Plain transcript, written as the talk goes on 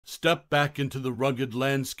Step back into the rugged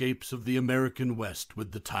landscapes of the American West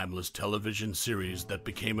with the timeless television series that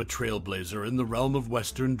became a trailblazer in the realm of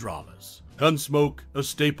Western dramas. Gunsmoke, a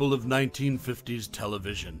staple of 1950s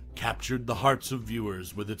television, captured the hearts of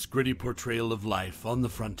viewers with its gritty portrayal of life on the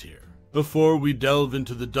frontier. Before we delve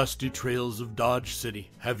into the dusty trails of Dodge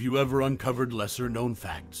City, have you ever uncovered lesser-known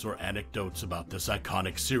facts or anecdotes about this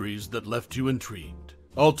iconic series that left you intrigued?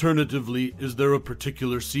 Alternatively, is there a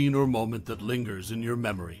particular scene or moment that lingers in your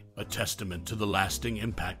memory, a testament to the lasting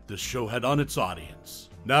impact this show had on its audience?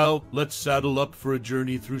 Now, let's saddle up for a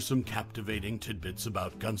journey through some captivating tidbits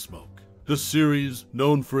about Gunsmoke. The series,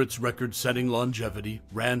 known for its record-setting longevity,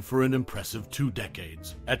 ran for an impressive 2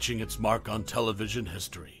 decades, etching its mark on television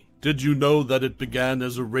history. Did you know that it began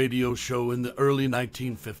as a radio show in the early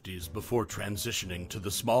 1950s before transitioning to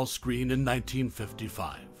the small screen in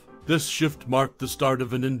 1955? This shift marked the start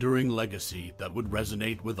of an enduring legacy that would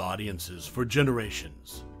resonate with audiences for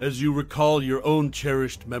generations. As you recall your own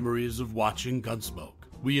cherished memories of watching Gunsmoke,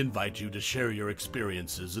 we invite you to share your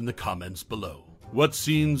experiences in the comments below. What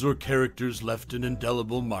scenes or characters left an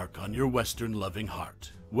indelible mark on your Western-loving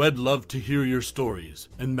heart? We'd love to hear your stories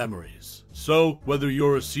and memories. So, whether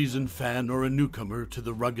you're a seasoned fan or a newcomer to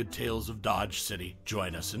the rugged tales of Dodge City,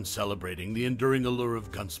 join us in celebrating the enduring allure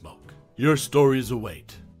of Gunsmoke. Your stories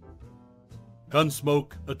await.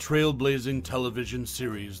 Gunsmoke, a trailblazing television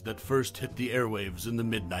series that first hit the airwaves in the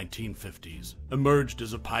mid-1950s, emerged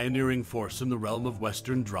as a pioneering force in the realm of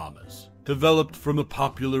Western dramas. Developed from a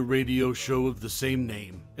popular radio show of the same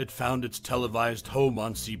name, it found its televised home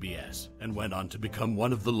on CBS and went on to become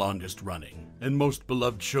one of the longest-running and most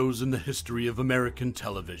beloved shows in the history of American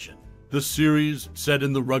television. The series, set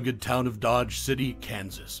in the rugged town of Dodge City,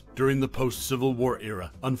 Kansas, during the post-Civil War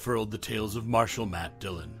era, unfurled the tales of Marshal Matt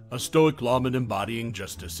Dillon, a stoic lawman embodying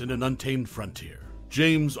justice in an untamed frontier.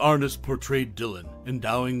 James Arness portrayed Dillon,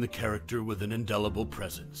 endowing the character with an indelible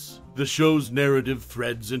presence. The show's narrative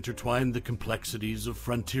threads intertwined the complexities of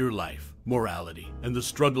frontier life, morality, and the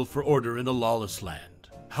struggle for order in a lawless land.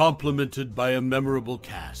 Complemented by a memorable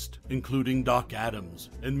cast, including Doc Adams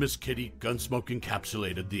and Miss Kitty, Gunsmoke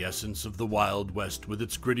encapsulated the essence of the Wild West with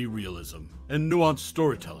its gritty realism and nuanced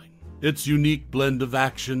storytelling. Its unique blend of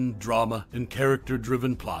action, drama, and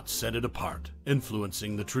character-driven plots set it apart,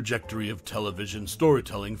 influencing the trajectory of television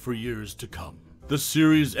storytelling for years to come. The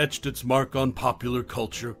series etched its mark on popular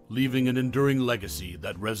culture, leaving an enduring legacy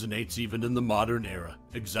that resonates even in the modern era,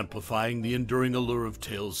 exemplifying the enduring allure of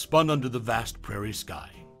tales spun under the vast prairie sky.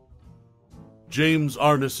 James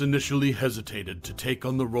Arness initially hesitated to take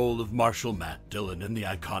on the role of Marshal Matt Dillon in the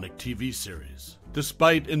iconic TV series.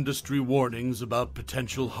 Despite industry warnings about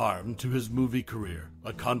potential harm to his movie career,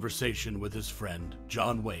 a conversation with his friend,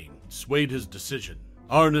 John Wayne, swayed his decision.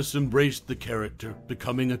 Arness embraced the character,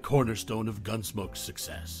 becoming a cornerstone of Gunsmoke's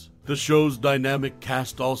success. The show's dynamic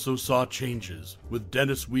cast also saw changes, with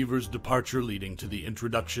Dennis Weaver's departure leading to the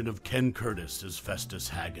introduction of Ken Curtis as Festus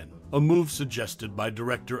Hagen, a move suggested by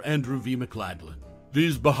director Andrew V. McLaglen.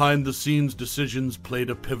 These behind-the-scenes decisions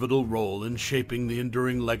played a pivotal role in shaping the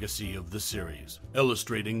enduring legacy of the series,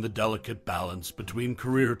 illustrating the delicate balance between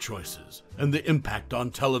career choices and the impact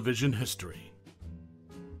on television history.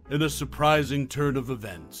 In a surprising turn of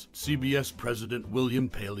events, CBS President William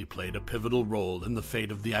Paley played a pivotal role in the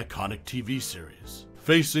fate of the iconic TV series.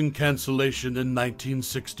 Facing cancellation in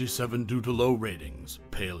 1967 due to low ratings,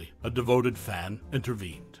 Paley, a devoted fan,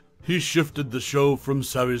 intervened. He shifted the show from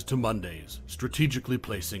Saturdays to Mondays, strategically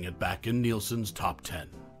placing it back in Nielsen's top 10.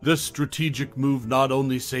 This strategic move not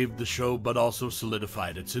only saved the show but also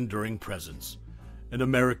solidified its enduring presence in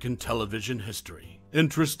American television history.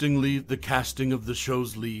 Interestingly, the casting of the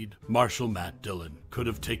show's lead, Marshal Matt Dillon, could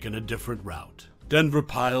have taken a different route. Denver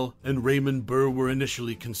Pyle and Raymond Burr were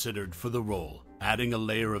initially considered for the role, adding a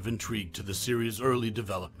layer of intrigue to the series' early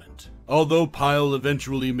development. Although Pyle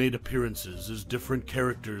eventually made appearances as different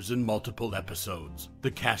characters in multiple episodes,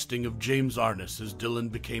 the casting of James Arness as Dillon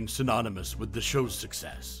became synonymous with the show's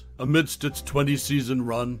success. Amidst its 20-season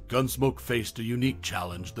run, Gunsmoke faced a unique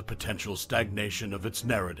challenge: the potential stagnation of its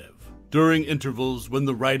narrative. During intervals when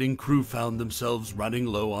the writing crew found themselves running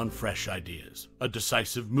low on fresh ideas, a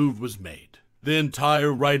decisive move was made. The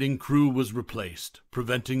entire writing crew was replaced,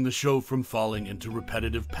 preventing the show from falling into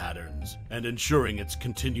repetitive patterns and ensuring its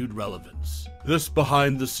continued relevance. This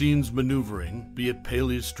behind-the-scenes maneuvering, be it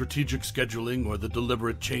Paley's strategic scheduling or the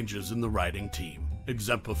deliberate changes in the writing team,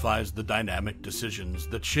 exemplifies the dynamic decisions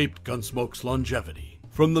that shaped Gunsmoke's longevity.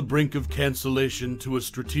 From the brink of cancellation to a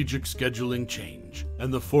strategic scheduling change,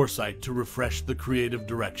 and the foresight to refresh the creative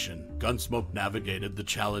direction, Gunsmoke navigated the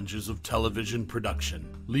challenges of television production,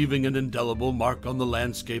 leaving an indelible mark on the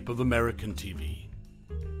landscape of American TV.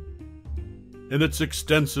 In its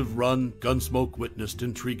extensive run, Gunsmoke witnessed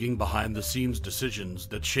intriguing behind-the-scenes decisions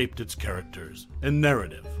that shaped its characters and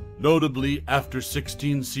narrative. Notably, after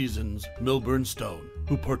 16 seasons, Milburn Stone,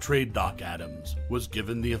 who portrayed Doc Adams, was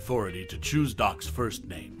given the authority to choose Doc's first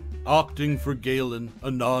name. Opting for Galen,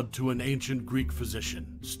 a nod to an ancient Greek physician,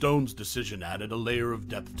 Stone's decision added a layer of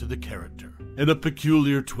depth to the character. In a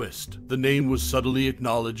peculiar twist, the name was subtly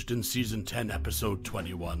acknowledged in Season 10, Episode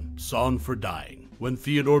 21, Song for Dying, when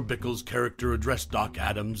Theodore Bickle's character addressed Doc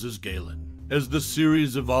Adams as Galen. As the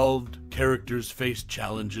series evolved, characters faced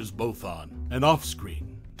challenges both on and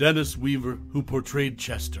off-screen. Dennis Weaver, who portrayed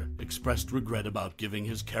Chester, expressed regret about giving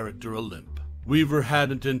his character a limp. Weaver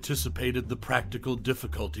hadn't anticipated the practical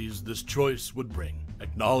difficulties this choice would bring,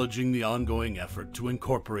 acknowledging the ongoing effort to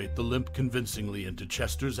incorporate the limp convincingly into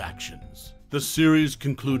Chester's actions. The series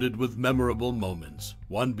concluded with memorable moments,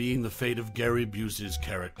 one being the fate of Gary Busey's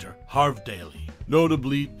character, Harv Daly.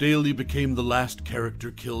 Notably, Daly became the last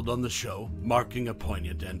character killed on the show, marking a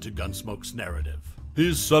poignant end to Gunsmoke's narrative.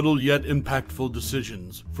 These subtle yet impactful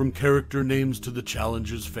decisions, from character names to the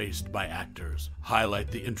challenges faced by actors,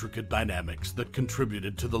 highlight the intricate dynamics that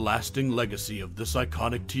contributed to the lasting legacy of this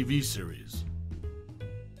iconic TV series.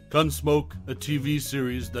 Gunsmoke, a TV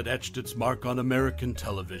series that etched its mark on American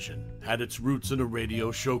television, had its roots in a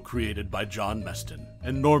radio show created by John Meston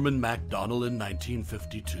and Norman MacDonald in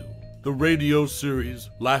 1952. The radio series,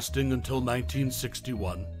 lasting until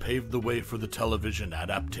 1961, paved the way for the television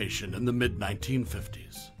adaptation in the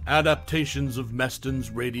mid-1950s. Adaptations of Meston's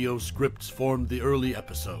radio scripts formed the early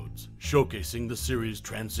episodes, showcasing the series'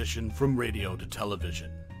 transition from radio to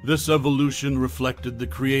television. This evolution reflected the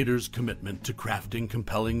creator's commitment to crafting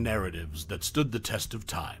compelling narratives that stood the test of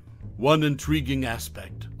time. One intriguing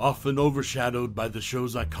aspect, often overshadowed by the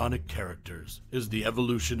show's iconic characters, is the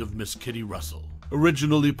evolution of Miss Kitty Russell.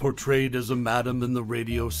 Originally portrayed as a madam in the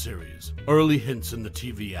radio series, early hints in the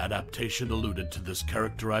TV adaptation alluded to this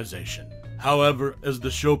characterization. However, as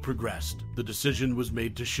the show progressed, the decision was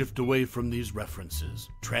made to shift away from these references,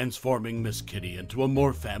 transforming Miss Kitty into a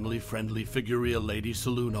more family-friendly figure, a lady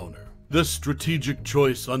saloon owner. This strategic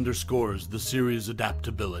choice underscores the series'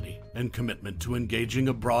 adaptability and commitment to engaging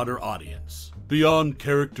a broader audience. Beyond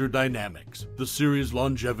character dynamics, the series'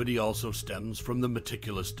 longevity also stems from the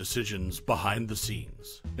meticulous decisions behind the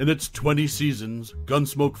scenes. In its 20 seasons,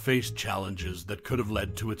 Gunsmoke faced challenges that could have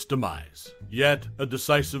led to its demise. Yet, a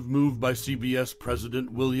decisive move by CBS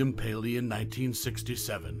president William Paley in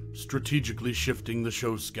 1967, strategically shifting the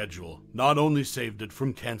show's schedule, not only saved it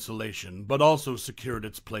from cancellation, but also secured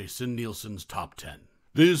its place in Nielsen's top 10.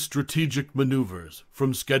 These strategic maneuvers,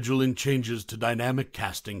 from scheduling changes to dynamic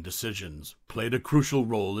casting decisions, played a crucial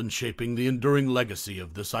role in shaping the enduring legacy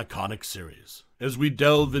of this iconic series. As we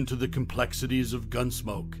delve into the complexities of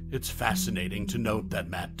Gunsmoke, it's fascinating to note that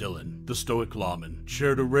Matt Dillon, the stoic lawman,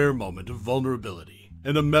 shared a rare moment of vulnerability.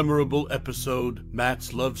 In a memorable episode,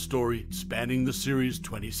 Matt's love story, spanning the series'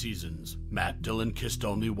 20 seasons, Matt Dillon kissed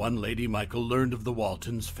only one lady. Michael learned of the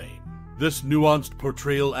Waltons' fame. This nuanced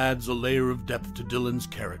portrayal adds a layer of depth to Dillon's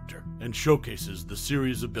character and showcases the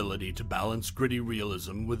series' ability to balance gritty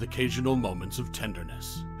realism with occasional moments of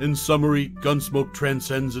tenderness. In summary, Gunsmoke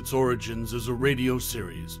transcends its origins as a radio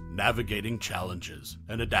series, navigating challenges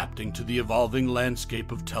and adapting to the evolving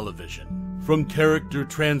landscape of television. From character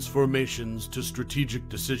transformations to strategic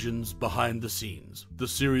decisions behind the scenes, the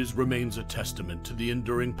series remains a testament to the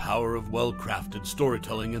enduring power of well-crafted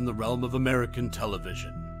storytelling in the realm of American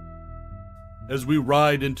television. As we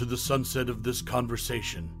ride into the sunset of this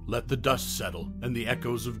conversation, let the dust settle and the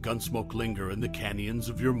echoes of Gunsmoke linger in the canyons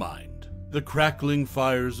of your mind. The crackling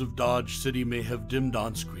fires of Dodge City may have dimmed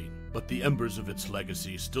on screen, but the embers of its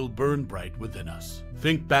legacy still burn bright within us.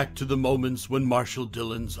 Think back to the moments when Marshal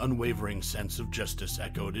Dillon's unwavering sense of justice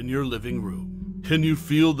echoed in your living room. Can you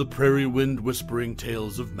feel the prairie wind whispering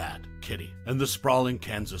tales of Matt, Kitty, and the sprawling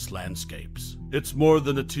Kansas landscapes? It's more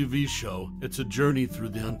than a TV show, it's a journey through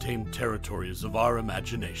the untamed territories of our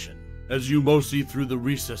imagination. As you mosey through the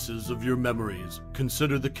recesses of your memories,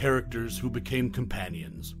 consider the characters who became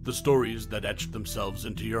companions, the stories that etched themselves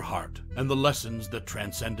into your heart, and the lessons that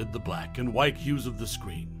transcended the black and white hues of the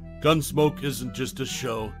screen. Gunsmoke isn't just a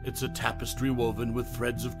show, it's a tapestry woven with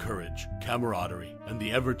threads of courage, camaraderie, and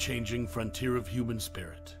the ever-changing frontier of human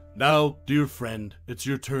spirit. Now, dear friend, it's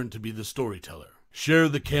your turn to be the storyteller. Share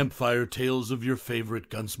the campfire tales of your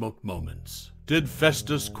favorite Gunsmoke moments. Did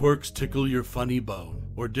Festus' quirks tickle your funny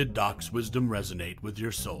bone, or did Doc's wisdom resonate with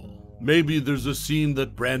your soul? Maybe there's a scene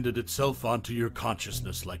that branded itself onto your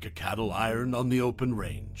consciousness like a cattle iron on the open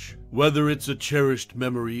range. Whether it's a cherished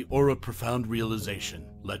memory or a profound realization,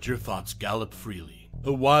 let your thoughts gallop freely.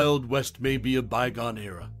 The Wild West may be a bygone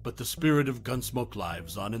era, but the spirit of Gunsmoke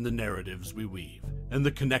lives on in the narratives we weave and the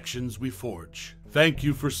connections we forge. Thank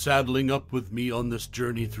you for saddling up with me on this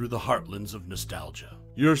journey through the heartlands of nostalgia.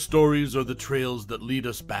 Your stories are the trails that lead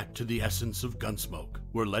us back to the essence of Gunsmoke,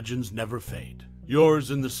 where legends never fade. Yours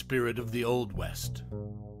in the spirit of the Old West.